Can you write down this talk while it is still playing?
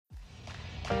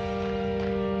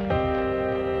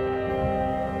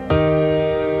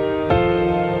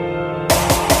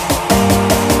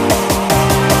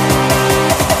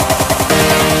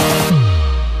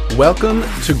Welcome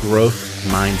to Growth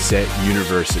Mindset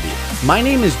University. My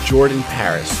name is Jordan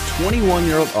Paris,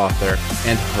 21-year-old author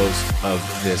and host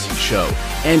of this show.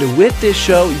 And with this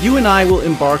show, you and I will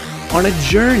embark on a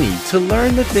journey to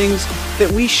learn the things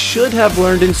that we should have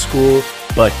learned in school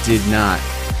but did not,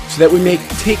 so that we may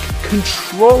take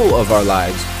control of our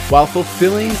lives while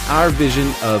fulfilling our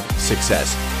vision of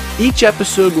success. Each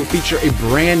episode will feature a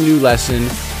brand new lesson,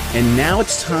 and now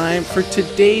it's time for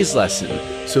today's lesson.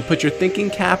 So put your thinking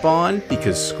cap on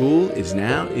because school is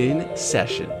now in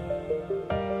session.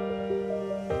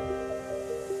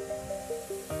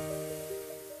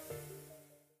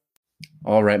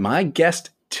 All right, my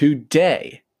guest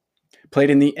today played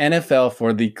in the NFL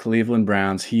for the Cleveland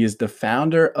Browns. He is the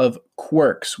founder of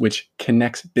Quirks, which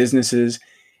connects businesses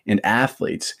and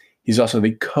athletes. He's also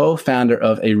the co-founder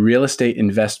of a real estate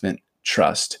investment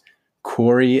trust.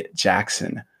 Corey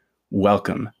Jackson,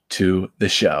 welcome to the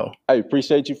show. I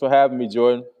appreciate you for having me,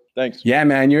 Jordan. Thanks. Yeah,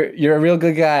 man, you're a real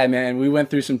good guy, man. We went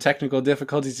through some technical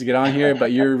difficulties to get on here,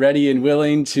 but you're ready and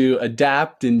willing to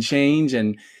adapt and change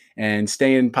and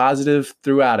staying positive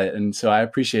throughout it. And so I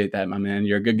appreciate that, my man.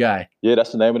 You're a good guy. Yeah,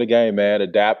 that's the name of the game, man.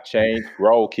 Adapt, change,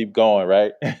 grow, keep going,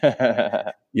 right?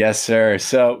 Yes, sir.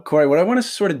 So, Corey, what I want to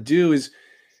sort of do is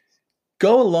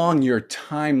go along your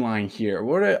timeline here.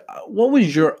 What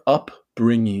was your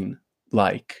upbringing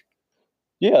like?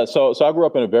 Yeah, so I grew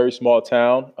up in a very small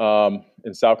town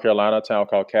in South Carolina, a town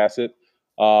called Cassett.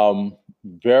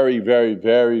 Very, very,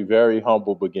 very, very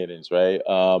humble beginnings, right?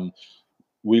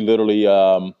 We literally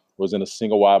was in a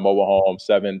single wide mobile home,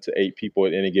 7 to 8 people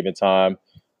at any given time.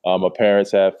 My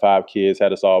parents had 5 kids,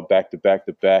 had us all back to back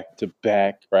to back to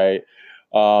back, right?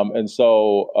 And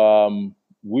so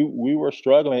we were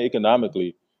struggling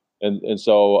economically. And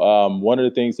so one of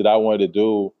the things that I wanted to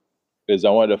do is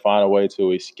I wanted to find a way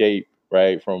to escape,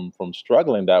 right, from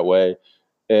struggling that way.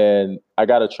 And I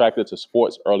got attracted to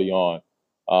sports early on.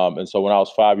 And so when I was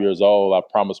 5 years old, I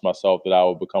promised myself that I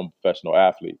would become a professional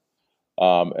athlete.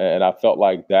 And I felt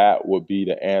like that would be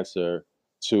the answer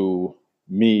to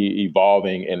me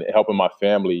evolving and helping my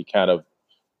family kind of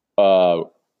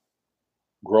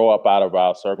grow up out of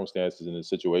our circumstances in the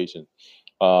situation.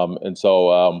 And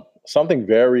so something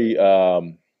very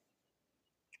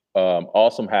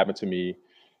awesome happened to me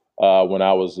when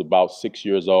I was about 6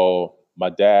 years old. My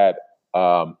dad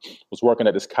was working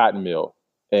at this cotton mill.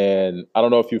 And I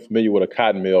don't know if you're familiar with a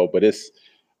cotton mill, but it's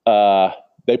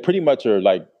they pretty much are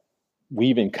like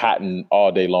weaving cotton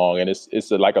all day long. And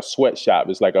it's like a sweatshop.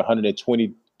 It's like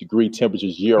 120-degree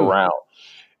temperatures year round.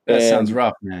 That sounds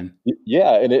rough, man.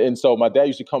 Yeah. And so my dad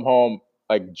used to come home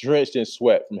like drenched in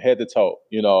sweat from head to toe,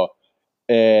 you know.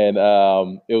 And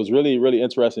it was really, really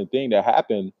interesting thing that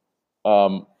happened.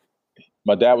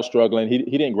 My dad was struggling. He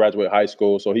didn't graduate high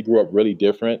school, so he grew up really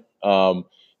different.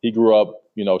 He grew up,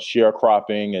 you know,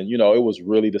 sharecropping, and, you know, it was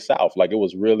really the South. Like, it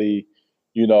was really,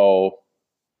 you know,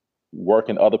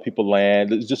 working other people's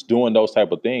land, just doing those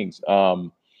type of things.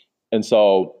 And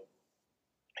so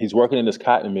he's working in this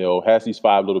cotton mill, has these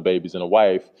 5 little babies and a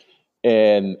wife,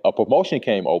 and a promotion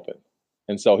came open.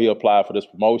 And so he applied for this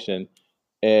promotion,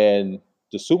 and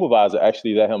the supervisor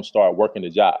actually let him start working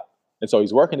the job. And so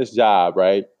he's working this job,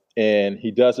 right? And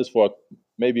he does this for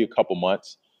maybe a couple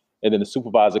months. And then the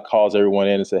supervisor calls everyone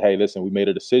in and said, hey, listen, we made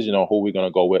a decision on who we're going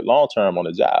to go with long-term on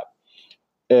the job.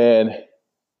 And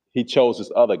he chose this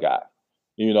other guy,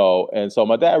 you know. And so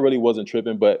my dad really wasn't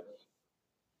tripping, but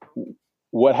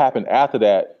what happened after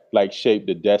that, like, shaped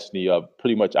the destiny of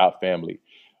pretty much our family.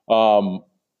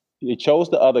 He chose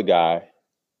the other guy.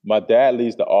 My dad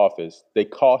leaves the office. They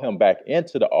call him back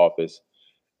into the office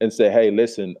and say, hey,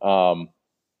 listen,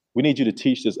 we need you to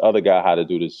teach this other guy how to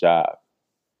do this job.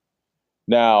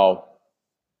 Now,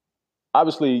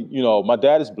 obviously, you know, my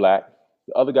dad is black.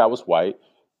 The other guy was white.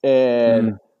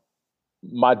 And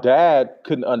my dad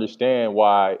couldn't understand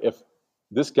why, if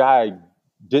this guy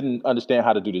didn't understand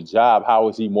how to do the job, how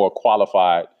is he more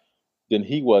qualified than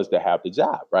he was to have the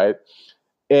job, right?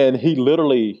 And he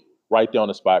literally, right there on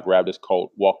the spot, grabbed his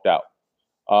coat, walked out.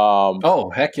 Oh,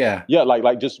 heck yeah. Yeah,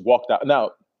 like just walked out.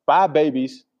 Now, 5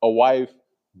 babies, a wife,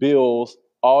 bills,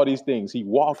 all these things. He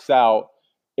walks out,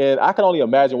 and I can only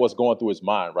imagine what's going through his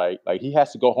mind, right? Like, he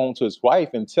has to go home to his wife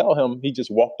and tell him he just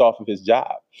walked off of his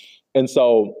job. And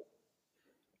so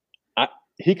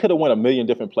he could have went a million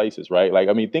different places, right? Like,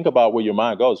 I mean, think about where your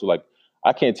mind goes. So, like,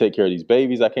 I can't take care of these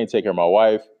babies. I can't take care of my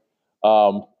wife.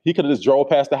 He could have just drove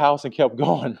past the house and kept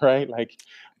going, right? Like,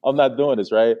 I'm not doing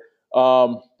this, right?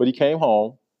 But he came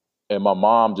home, and my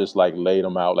mom just like laid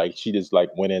him out. Like, she just like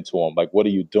went into him. Like, what are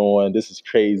you doing? This is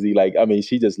crazy. Like, I mean,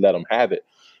 she just let him have it.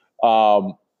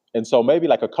 And so maybe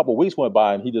like a couple weeks went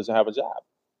by and he doesn't have a job.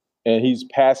 and he's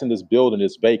passing this building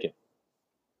that's vacant.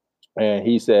 And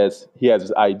he says he has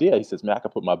this idea. He says, "Man, I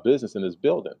can put my business in this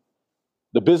building."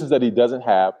 The business that he doesn't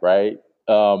have, right?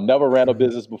 Never ran a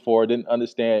business before, didn't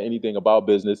understand anything about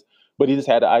business, but he just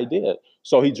had the idea.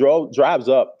 So he drives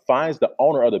up, finds the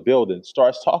owner of the building,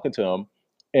 starts talking to him,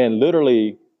 and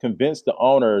literally convinced the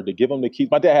owner to give him the keys.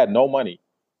 My dad had no money.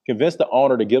 Convinced the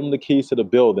owner to give him the keys to the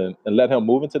building and let him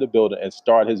move into the building and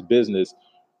start his business,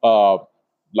 uh,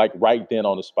 like right then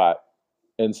on the spot.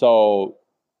 And so,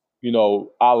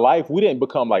 our life, we didn't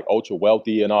become like ultra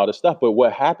wealthy and all this stuff. But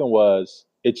what happened was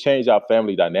it changed our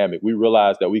family dynamic. We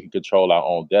realized that we can control our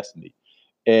own destiny,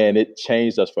 and it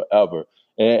changed us forever.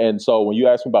 And so when you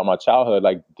ask me about my childhood,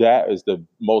 like that is the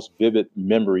most vivid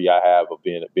memory I have of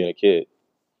being a kid.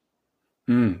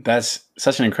 That's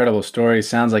such an incredible story.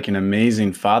 Sounds like an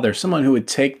amazing father, someone who would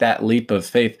take that leap of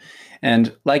faith.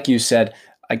 And like you said,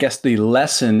 I guess the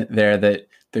lesson there, that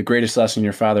the greatest lesson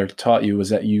your father taught you was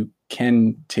that you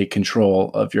can take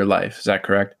control of your life. Is that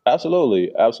correct?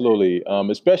 Absolutely, absolutely.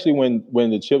 Especially when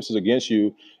the chips is against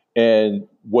you, and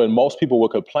when most people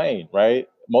would complain, right?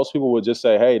 Most people would just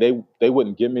say, "Hey, they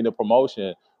wouldn't give me the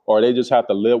promotion," or they just have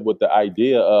to live with the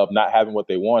idea of not having what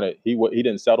they wanted. He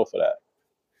didn't settle for that.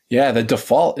 Yeah, the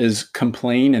default is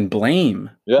complain and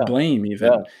Yeah, blame yeah.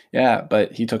 even. Yeah,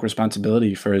 but he took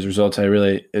responsibility for his results. I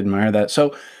really admire that.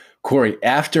 So, Corey,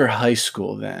 after high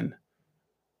school, then,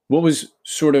 what was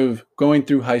sort of going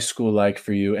through high school like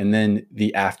for you, and then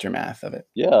the aftermath of it?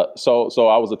 Yeah, so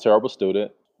I was a terrible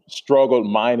student. Struggled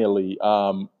minorly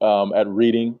at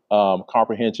reading,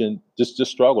 comprehension. Just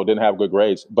struggled. Didn't have good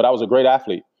grades, but I was a great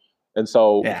athlete. And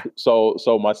so Yeah.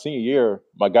 so my senior year,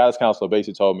 my guidance counselor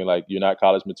basically told me like, "You're not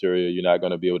college material. You're not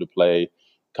going to be able to play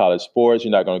college sports.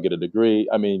 You're not going to get a degree."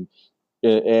 I mean,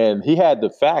 and he had the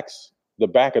facts to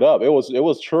back it up. It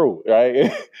was true,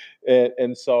 right?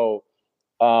 And so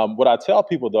what I tell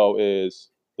people though is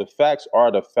the facts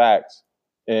are the facts,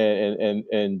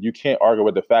 and you can't argue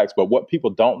with the facts. But what people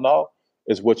don't know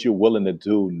is what you're willing to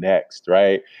do next,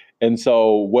 right? And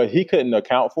so what he couldn't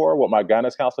account for, what my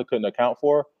guidance counselor couldn't account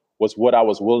for, was what I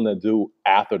was willing to do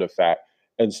after the fact.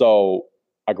 And so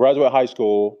I graduated high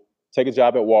school, take a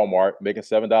job at Walmart, making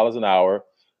 $7 an hour.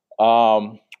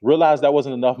 Realized that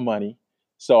wasn't enough money,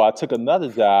 so I took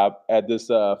another job at this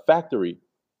factory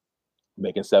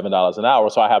making $7 an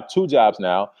hour. So I have two jobs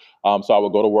now. So I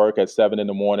would go to work at 7 in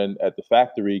the morning at the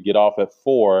factory, get off at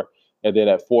 4, and then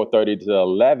at 4:30 to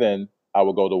 11, I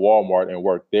would go to Walmart and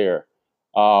work there.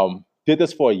 Did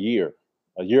this for a year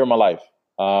of my life.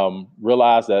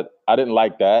 Realized that I didn't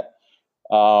like that,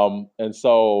 and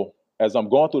so as I'm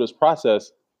going through this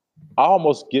process, I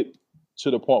almost get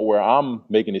to the point where I'm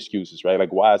making excuses, right?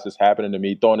 Like, why is this happening to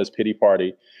me? Throwing this pity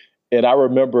party, and I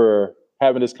remember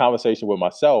having this conversation with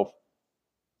myself,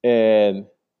 and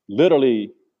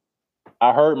literally,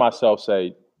 I heard myself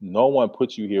say, "No one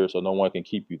put you here, so no one can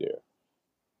keep you there."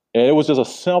 And it was just a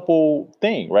simple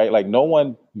thing, right? Like, no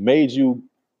one made you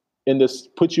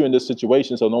put you in this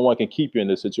situation, so no one can keep you in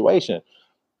this situation.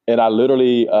 And I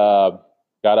literally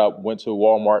got up, went to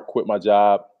Walmart, quit my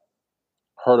job,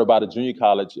 heard about a junior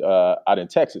college out in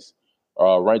Texas,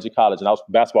 Ranger College, and I was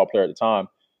a basketball player at the time.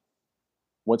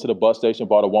 Went to the bus station,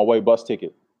 bought a one-way bus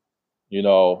ticket, you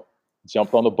know,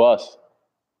 jumped on the bus.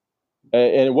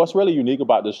 And what's really unique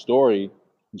about this story,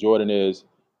 Jordan, is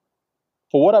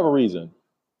for whatever reason,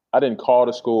 I didn't call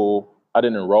the school, I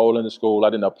didn't enroll in the school, I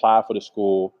didn't apply for the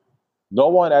school. No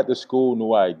one at the school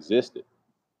knew I existed.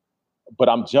 But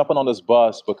I'm jumping on this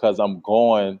bus because I'm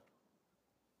going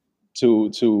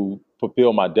to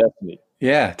fulfill my destiny.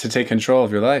 Yeah, to take control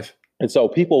of your life. And so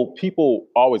people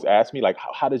always ask me like,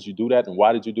 how did you do that, and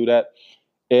why did you do that?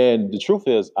 And the truth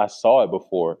is, I saw it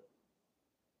before.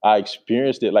 I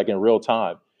experienced it like in real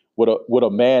time with a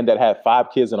man that had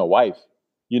 5 kids and a wife.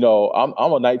 I'm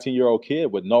a 19-year-old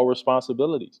kid with no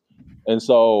responsibilities, and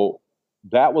so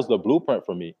that was the blueprint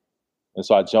for me. And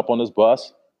so I jump on this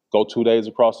bus, go 2 days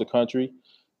across the country,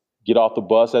 get off the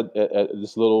bus at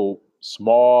this little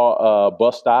small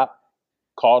bus stop,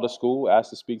 call the school, ask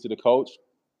to speak to the coach.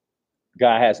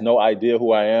 Guy has no idea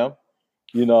who I am,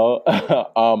 you know.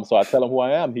 So I tell him who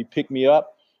I am. He picked me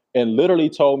up and literally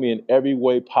told me in every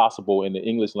way possible in the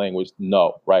English language,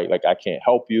 no, right? Like, I can't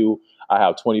help you. I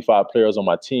have 25 players on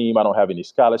my team. I don't have any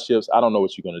scholarships. I don't know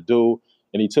what you're going to do.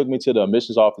 And he took me to the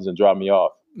admissions office and dropped me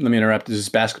off. Let me interrupt. Is this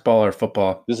basketball or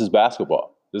football? This is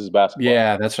basketball. This is basketball.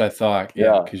 Yeah, that's what I thought.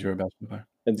 Yeah, because you're a basketball player.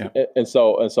 And, Yeah. and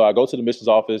so I go to the admissions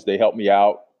office. They help me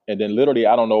out. And then literally,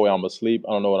 I don't know where I'm going to sleep.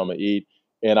 I don't know what I'm going to eat.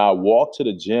 And I walk to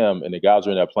the gym, and the guys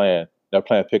are in there playing. They're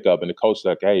playing pickup. And the coach is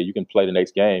like, "Hey, you can play the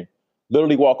next game."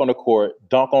 Literally walk on the court,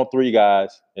 dunk on 3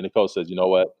 guys. And the coach says, "You know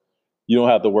what? you don't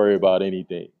have to worry about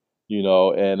anything,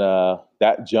 and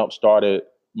that jump started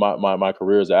my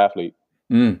career as an athlete.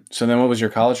 So then what was your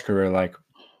college career like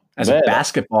as a Man,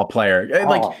 basketball player?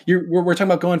 Like we're talking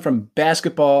about going from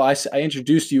basketball. I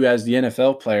introduced you as the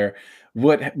NFL player.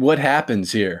 What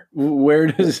happens here? Where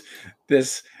does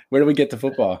where do we get to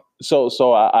football?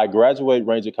 So I graduate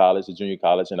Ranger College, a junior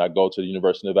college, and I go to the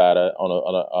University of Nevada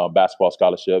on a basketball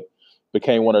scholarship.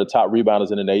 Became one of the top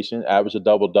rebounders in the nation, averaged a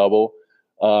double-double.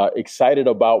 Excited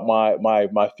about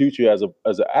my future as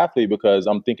an athlete because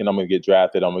I'm thinking I'm going to get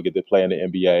drafted. I'm going to get to play in the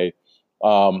NBA.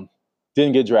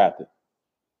 Didn't get drafted.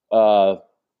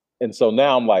 And so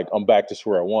now I'm back to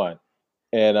square one.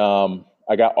 And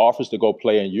I got offers to go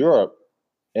play in Europe.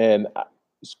 And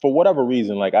for whatever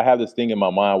reason, I have this thing in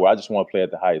my mind where I just want to play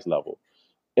at the highest level.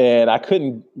 And I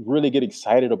couldn't really get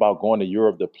excited about going to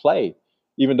Europe to play,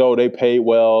 even though they paid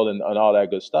well and all that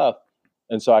good stuff.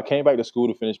 And so I came back to school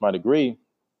to finish my degree.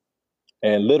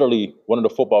 And literally one of the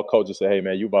football coaches said, "Hey,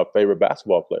 man, you're my favorite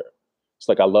basketball player. It's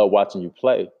like I love watching you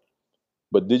play.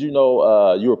 But did you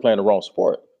know you were playing the wrong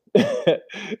sport?"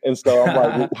 And so I'm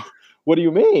like, "What do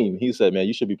you mean?" He said, "Man,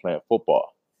 you should be playing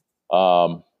football."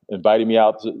 Invited me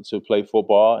out to play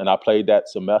football, and I played that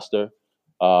semester.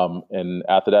 And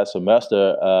after that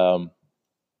semester,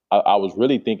 I was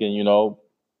really thinking,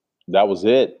 that was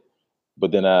it.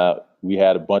 But then we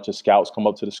had a bunch of scouts come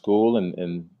up to the school,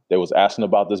 and they was asking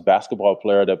about this basketball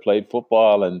player that played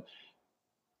football. And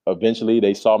eventually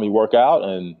they saw me work out,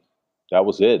 and that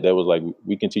was it. They was like,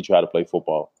 "We can teach you how to play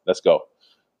football. Let's go."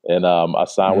 And I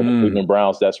signed with the Cleveland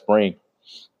Browns that spring.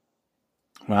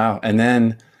 Wow. And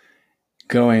then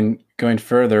going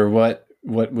further, what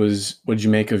did you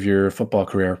make of your football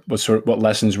career? What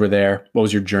lessons were there? What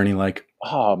was your journey like?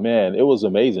 Oh man, it was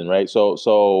amazing, right?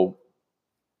 So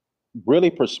really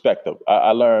perspective.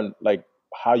 I learned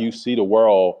how you see the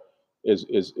world is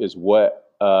what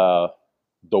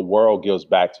the world gives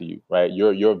back to you, right?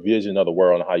 Your vision of the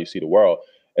world and how you see the world.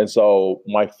 And so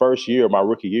my first year, my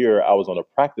rookie year, I was on a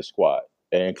practice squad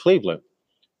in Cleveland,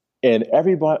 and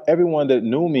everyone that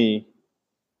knew me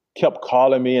kept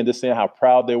calling me and just saying how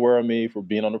proud they were of me for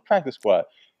being on the practice squad.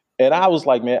 And I was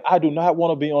like, man, I do not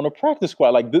want to be on the practice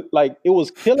squad. It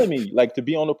was killing me, to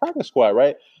be on the practice squad,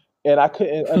 right? And I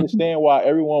couldn't understand why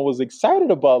everyone was excited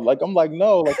about it. I'm like,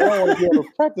 no, I don't want to be on the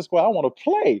practice squad. I want to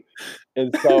play.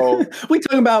 And so we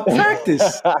talking about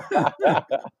practice.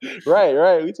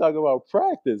 Right. We talking about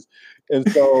practice. And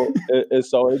so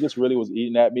it just really was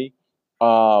eating at me.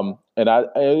 And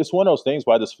it's one of those things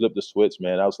where I just flipped the switch,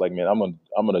 man. I was like, man, I'm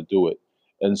gonna do it.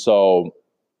 And so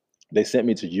they sent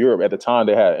me to Europe. At the time,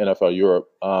 they had NFL Europe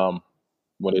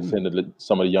when they sent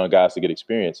some of the young guys to get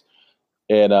experience.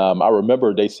 And I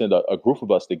remember they sent a group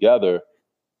of us together,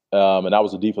 and I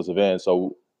was a defensive end,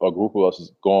 so a group of us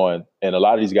was going. And a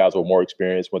lot of these guys were more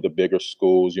experienced, went to bigger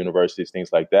schools, universities,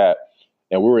 things like that.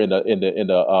 And we were in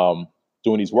the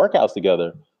doing these workouts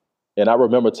together. And I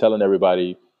remember telling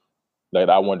everybody that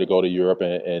I wanted to go to Europe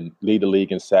and lead the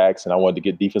league in sacks, and I wanted to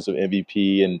get defensive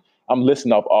MVP. And I'm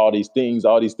listing off all these things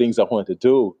I wanted to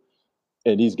do.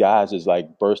 And these guys just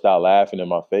burst out laughing in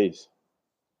my face.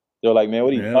 They're like, "Man,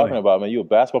 what are you talking about, man? You a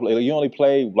basketball player. You only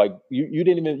play you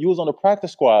didn't even, you was on the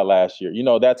practice squad last year,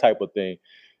 that type of thing."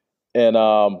 And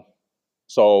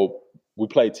so we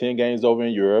played 10 games over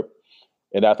in Europe.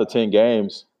 And after 10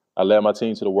 games, I led my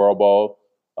team to the World Bowl.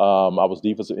 I was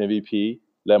defensive MVP,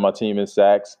 led my team in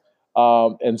sacks.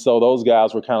 And so those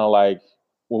guys were kind of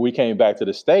when we came back to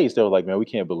the States, they were like, "Man, we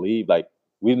can't believe,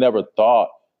 we never thought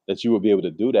that you would be able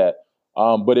to do that."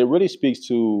 But it really speaks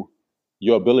to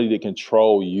your ability to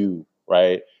control you,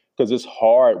 right? Because it's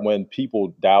hard when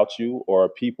people doubt you or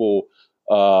people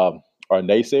are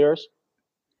naysayers.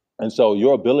 And so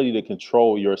your ability to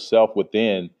control yourself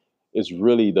within is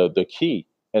really the key.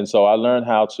 And so I learned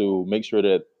how to make sure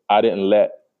that I didn't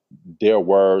let their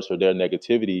words or their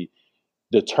negativity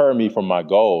deter me from my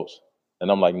goals.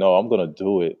 And I'm like, no, I'm going to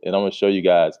do it. And I'm going to show you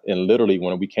guys. And literally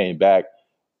when we came back,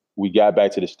 we got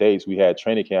back to the States, we had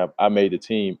training camp, I made the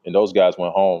team, and those guys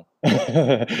went home.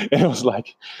 And it was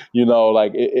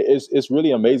it's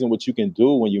really amazing what you can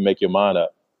do when you make your mind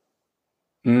up.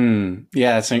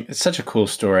 Yeah, it's such a cool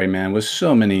story, man, with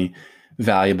so many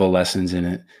valuable lessons in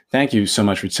it. Thank you so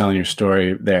much for telling your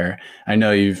story there. I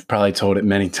know you've probably told it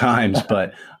many times,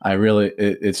 but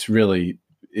it's really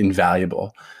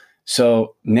invaluable.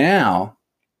 So now,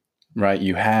 right,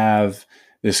 you have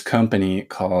this company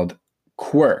called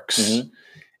Quirks. Mm-hmm.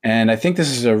 And I think this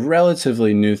is a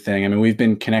relatively new thing. I mean, we've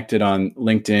been connected on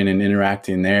LinkedIn and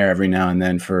interacting there every now and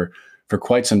then for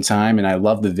quite some time. And I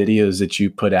love the videos that you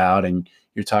put out, and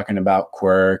you're talking about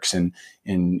quirks and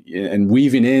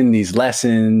weaving in these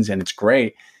lessons, and it's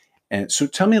great. And so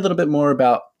tell me a little bit more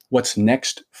about what's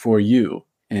next for you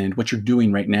and what you're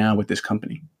doing right now with this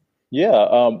company.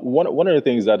 Yeah, one of the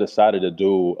things I decided to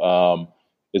do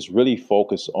is really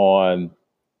focus on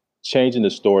changing the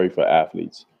story for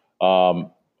athletes. A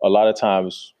lot of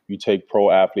times, you take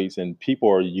pro athletes, and people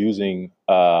are using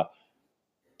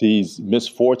these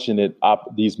misfortunate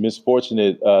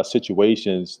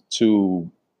situations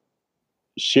to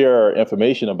share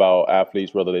information about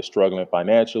athletes, whether they're struggling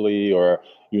financially or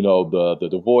the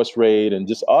divorce rate and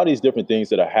just all these different things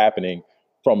that are happening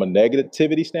from a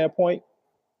negativity standpoint.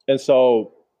 And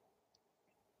so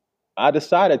I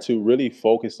decided to really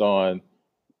focus on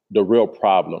the real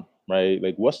problem, right?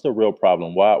 Like, what's the real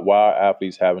problem? Why are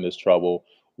athletes having this trouble?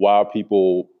 Why are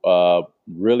people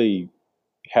really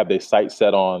have their sights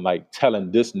set on like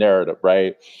telling this narrative,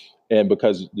 right? And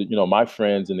because my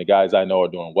friends and the guys I know are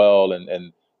doing well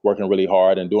and working really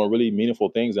hard and doing really meaningful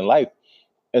things in life.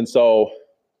 And so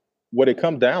what it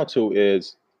comes down to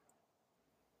is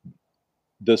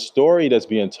the story that's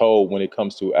being told when it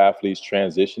comes to athletes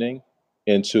transitioning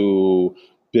into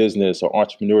business or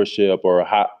entrepreneurship or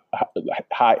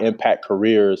high impact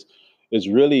careers is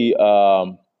really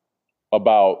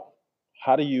about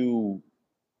how do you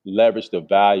leverage the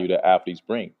value that athletes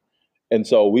bring. And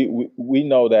so we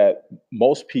know that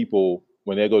most people,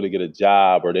 when they go to get a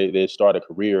job or they start a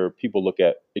career, people look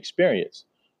at experience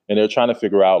and they're trying to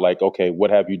figure out like, okay, what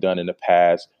have you done in the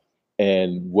past?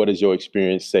 And what does your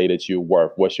experience say that you're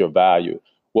worth? What's your value?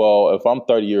 Well, if I'm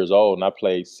 30 years old and I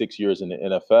played 6 years in the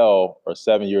NFL or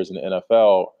 7 years in the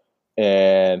NFL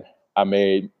and I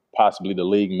made possibly the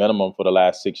league minimum for the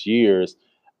last 6 years,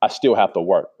 I still have to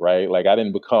work, right? Like I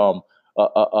didn't become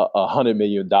 $100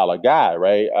 million guy,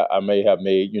 right? I may have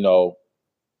made,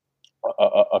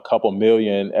 a couple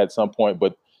million at some point,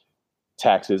 but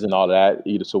taxes and all that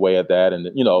eat us away at that. And,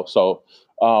 so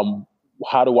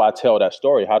how do I tell that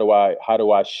story? How do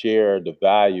I share the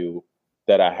value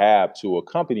that I have to a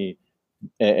company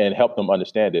and help them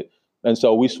understand it? And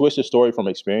so we switch the story from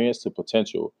experience to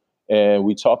potential. And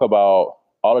we talk about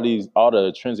all the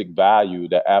intrinsic value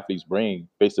that athletes bring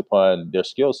based upon their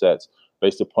skill sets,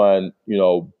 based upon,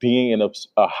 being in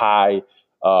a high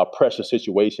pressure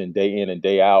situation day in and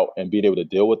day out and being able to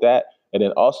deal with that. And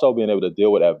then also being able to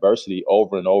deal with adversity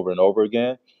over and over and over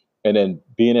again. And then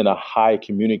being in a high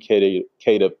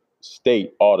communicative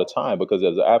state all the time, because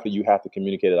as an athlete, you have to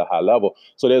communicate at a high level.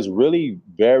 So there's really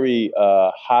very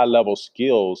high level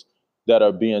skills that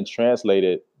are being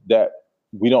translated that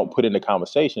we don't put in the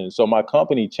conversation. So my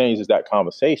company changes that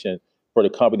conversation for the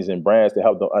companies and brands to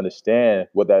help them understand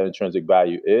what that intrinsic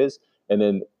value is. And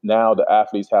then now the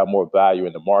athletes have more value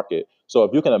in the market. So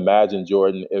if you can imagine,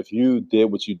 Jordan, if you did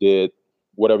what you did,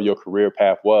 whatever your career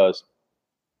path was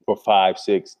for 5,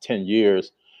 6, 10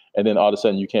 years, and then all of a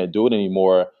sudden you can't do it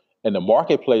anymore, and the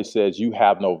marketplace says you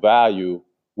have no value,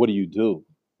 what do you do?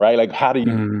 Right? Like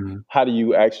Mm. how do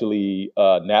you actually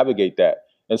navigate that?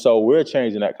 And so we're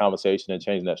changing that conversation and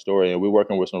changing that story. And we're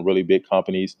working with some really big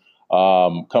companies,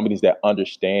 companies that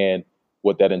understand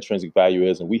what that intrinsic value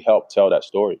is, and we help tell that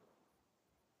story.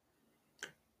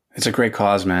 It's a great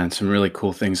cause, man. Some really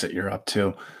cool things that you're up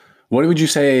to. What would you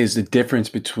say is the difference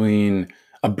between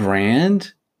a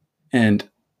brand and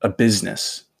a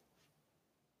business?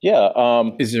 Yeah,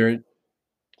 Is there?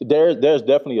 there's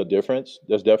definitely a difference.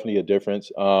 There's definitely a difference.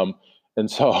 And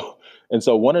so and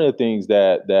so one of the things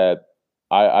that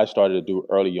I started to do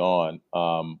early on,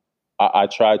 I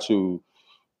try to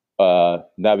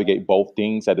navigate both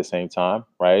things at the same time,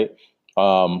 right?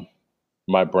 Um,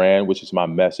 my brand, which is my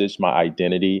message, my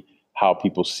identity, how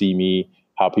people see me,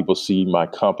 how people see my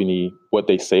company, what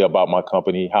they say about my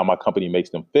company, how my company makes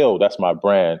them feel. That's my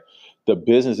brand. The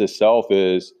business itself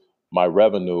is my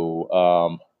revenue,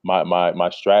 my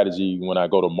strategy when I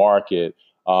go to market.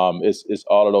 It's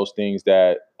all of those things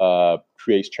that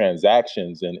creates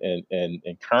transactions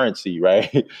and currency,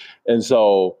 right? And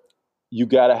so you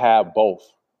got to have both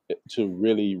to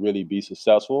really, really be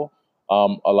successful.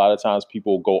 A lot of times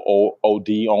people go OD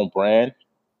on brand,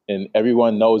 and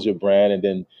everyone knows your brand, and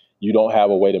then you don't have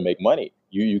a way to make money.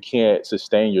 You can't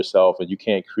sustain yourself, and you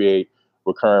can't create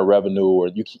recurring revenue, or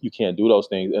you can't do those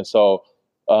things. And so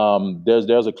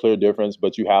there's a clear difference,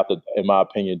 but you have to, in my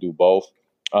opinion, do both.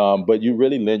 But you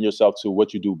really lend yourself to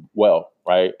what you do well,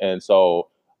 right? And so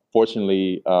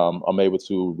fortunately, I'm able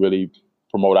to really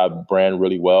promote our brand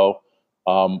really well.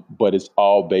 But it's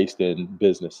all based in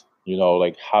business.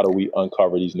 Like how do we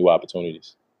uncover these new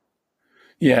opportunities?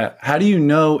 Yeah. How do you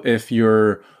know if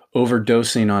you're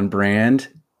overdosing on brand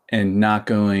and not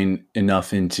going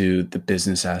enough into the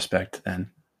business aspect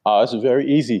then? It's very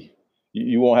easy.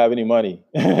 You won't have any money.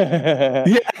 Like,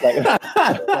 Yeah.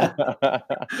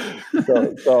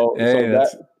 so Hey,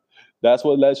 that's that's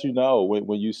what lets you know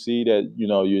when you see that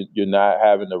you're not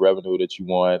having the revenue that you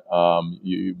want.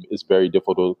 It's very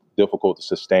difficult to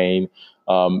sustain.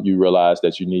 You realize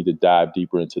that you need to dive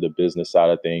deeper into the business side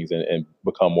of things and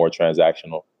become more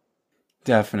transactional.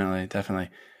 definitely, definitely.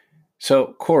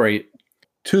 So, Corey,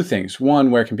 two things.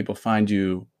 One, where can people find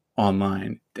you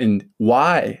online? And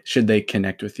why should they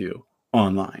connect with you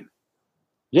online?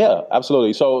 Yeah,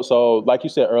 absolutely. So like you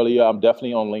said earlier, I'm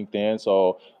definitely on LinkedIn.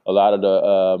 So a lot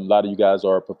of you guys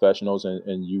are professionals,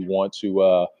 and you want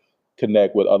to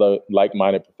connect with other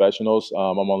like-minded professionals.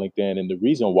 I'm on LinkedIn, and the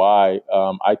reason why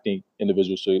I think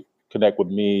individuals should connect with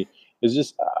me is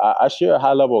just I share a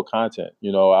high level of content.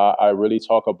 I really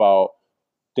talk about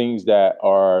things that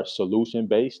are solution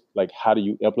based, like how do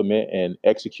you implement and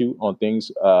execute on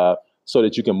things so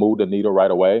that you can move the needle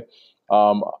right away.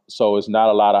 So it's not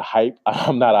a lot of hype.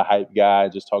 I'm not a hype guy. I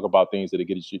just talk about things that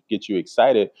get you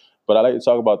excited. But I like to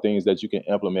talk about things that you can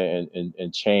implement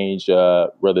and change,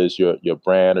 whether it's your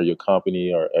brand or your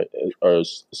company or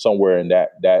somewhere in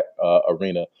that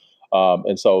arena.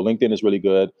 And so LinkedIn is really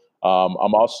good.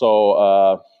 I'm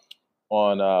also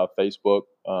on Facebook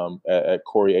at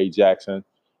Corey A. Jackson,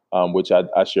 which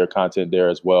I share content there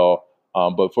as well.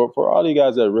 But for all you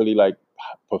guys that are really like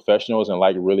professionals and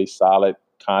like really solid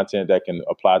content that can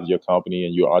apply to your company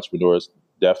and your entrepreneurs,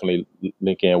 definitely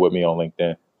link in with me on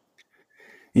LinkedIn.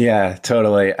 Yeah,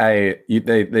 totally.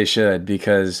 They should,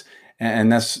 because,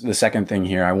 and that's the second thing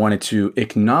here. I wanted to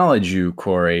acknowledge you,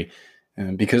 Corey,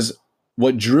 because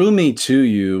what drew me to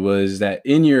you was that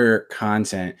in your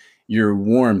content, your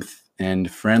warmth and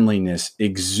friendliness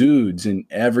exudes in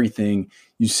everything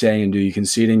you say and do. You can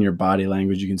see it in your body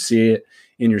language. You can see it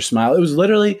in your smile. It was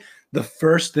literally the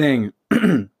first thing.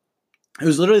 It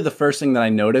was literally the first thing that I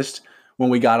noticed when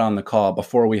we got on the call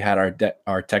before we had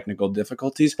our technical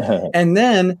difficulties. And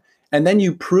then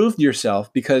you proved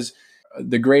yourself, because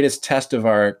the greatest test of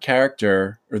our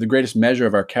character, or the greatest measure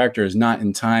of our character, is not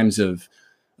in times of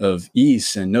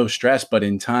ease and no stress, but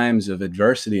in times of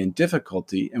adversity and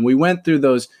difficulty. And we went through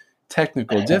those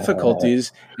technical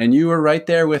difficulties, and you were right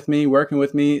there with me, working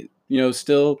with me,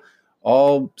 still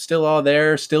all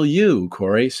there, still you,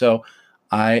 Corey. So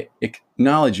I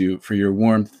acknowledge you for your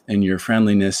warmth and your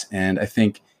friendliness, and I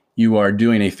think you are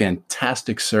doing a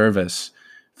fantastic service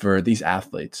for these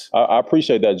athletes. I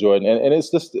appreciate that, Jordan, and it's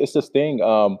this thing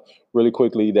really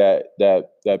quickly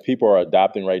that people are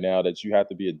adopting right now, that you have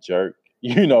to be a jerk,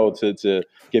 to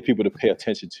get people to pay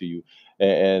attention to you,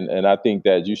 and I think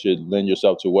that you should lend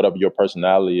yourself to whatever your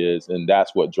personality is, and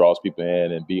that's what draws people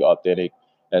in, and be authentic.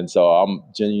 And so I'm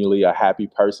genuinely a happy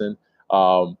person.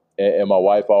 And my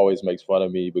wife always makes fun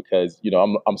of me because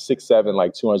I'm 6'7",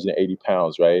 like 280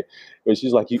 pounds, right? But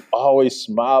she's like, you always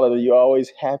smiling and you're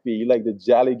always happy. You're like the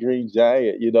jolly green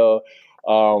giant.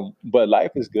 But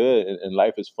life is good, and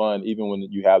life is fun, even when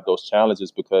you have those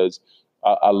challenges, because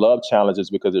I love challenges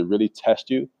because it really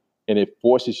tests you, and it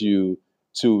forces you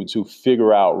to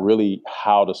figure out really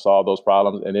how to solve those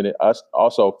problems. And then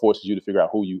also forces you to figure out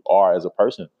who you are as a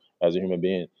person, as a human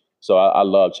being. So I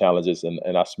love challenges,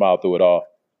 and I smile through it all.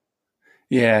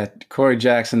 Yeah, Corey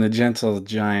Jackson, the gentle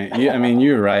giant. I mean,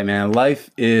 you're right, man. Life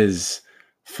is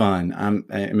fun.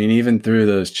 I mean, even through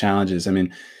those challenges. I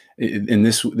mean, in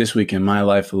this week in my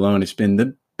life alone, it's been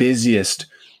the busiest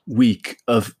week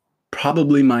of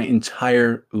probably my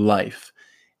entire life,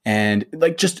 and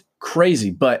like just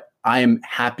crazy. But I am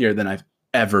happier than I've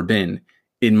ever been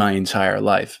in my entire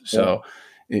life. Yeah. So,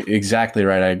 exactly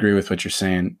right. I agree with what you're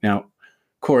saying. Now,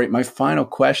 Corey, my final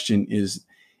question is,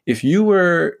 if you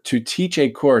were to teach a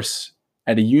course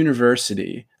at a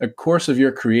university, a course of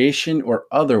your creation or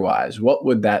otherwise, what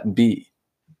would that be?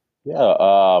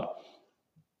 Yeah,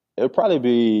 it'll probably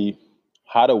be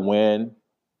how to win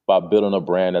by building a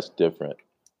brand that's different.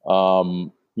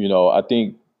 I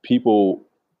think people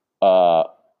uh,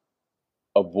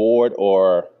 avoid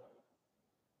or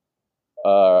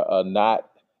not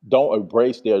don't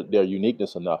embrace their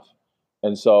uniqueness enough,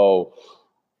 and so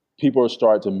people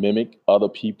start to mimic other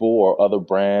people or other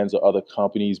brands or other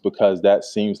companies because that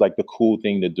seems like the cool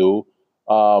thing to do.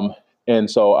 Um,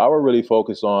 and so I would really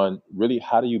focus on really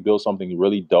how do you build something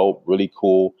really dope, really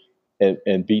cool,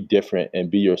 and be different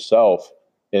and be yourself.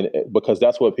 And because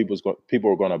that's what people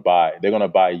are going to buy. They're going to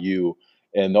buy you,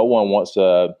 and no one wants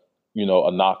a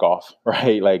knockoff,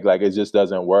 right? Like it just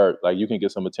doesn't work. Like you can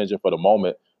get some attention for the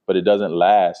moment, but it doesn't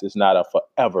last. It's not a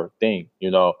forever thing.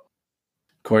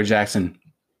 Corey Jackson,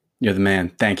 you're the man.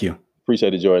 Thank you.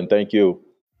 Appreciate it, Jordan. Thank you.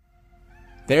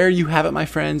 There you have it, my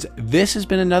friends. This has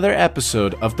been another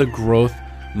episode of the Growth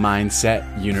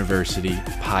Mindset University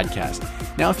podcast.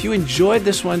 Now, if you enjoyed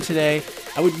this one today,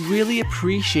 I would really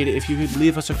appreciate it if you could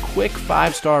leave us a quick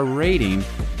 5-star rating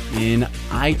in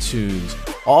iTunes.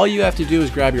 All you have to do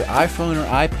is grab your iPhone or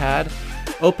iPad,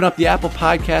 open up the Apple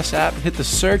Podcast app, hit the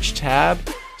search tab,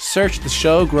 search the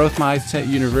show, Growth Mindset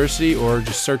University, or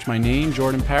just search my name,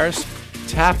 Jordan Paris.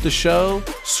 Tap the show,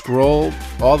 scroll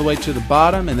all the way to the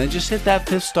bottom, and then just hit that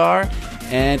 5th star,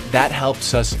 and that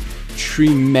helps us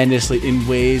tremendously in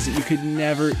ways that you could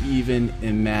never even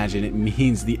imagine. It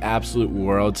means the absolute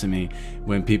world to me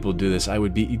when people do this. I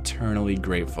would be eternally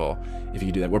grateful if you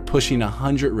could do that. We're pushing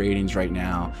 100 ratings right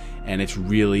now, and it's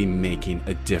really making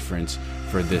a difference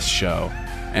for this show.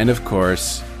 And of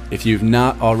course, if you've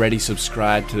not already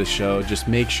subscribed to the show, just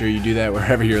make sure you do that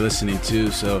wherever you're listening to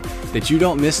so that you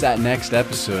don't miss that next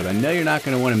episode. I know you're not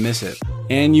going to want to miss it.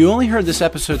 And you only heard this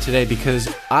episode today because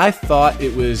I thought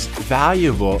it was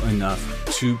valuable enough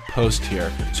to post here.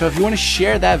 So if you want to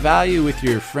share that value with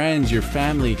your friends, your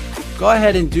family, go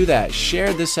ahead and do that.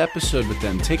 Share this episode with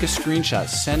them. Take a screenshot,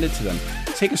 send it to them.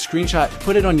 Take a screenshot,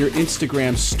 put it on your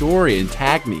Instagram story and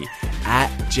tag me at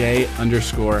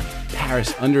 @J_Paris_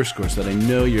 so that I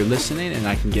know you're listening and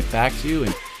I can get back to you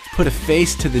and put a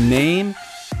face to the name.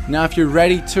 Now, if you're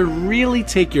ready to really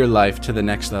take your life to the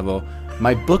next level,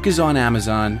 my book is on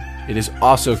Amazon. It is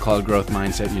also called Growth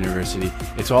Mindset University.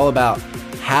 It's all about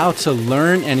how to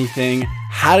learn anything,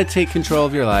 how to take control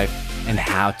of your life, and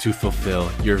how to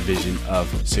fulfill your vision of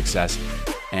success.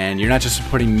 And you're not just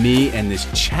supporting me and this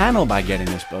channel by getting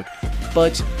this book,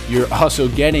 but you're also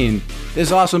getting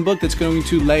this awesome book that's going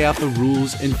to lay out the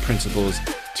rules and principles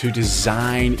to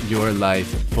design your life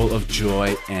full of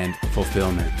joy and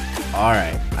fulfillment. All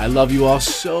right, I love you all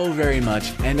so very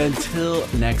much. And until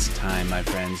next time, my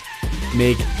friends,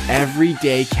 make every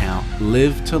day count,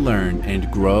 live to learn, and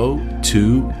grow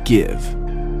to give.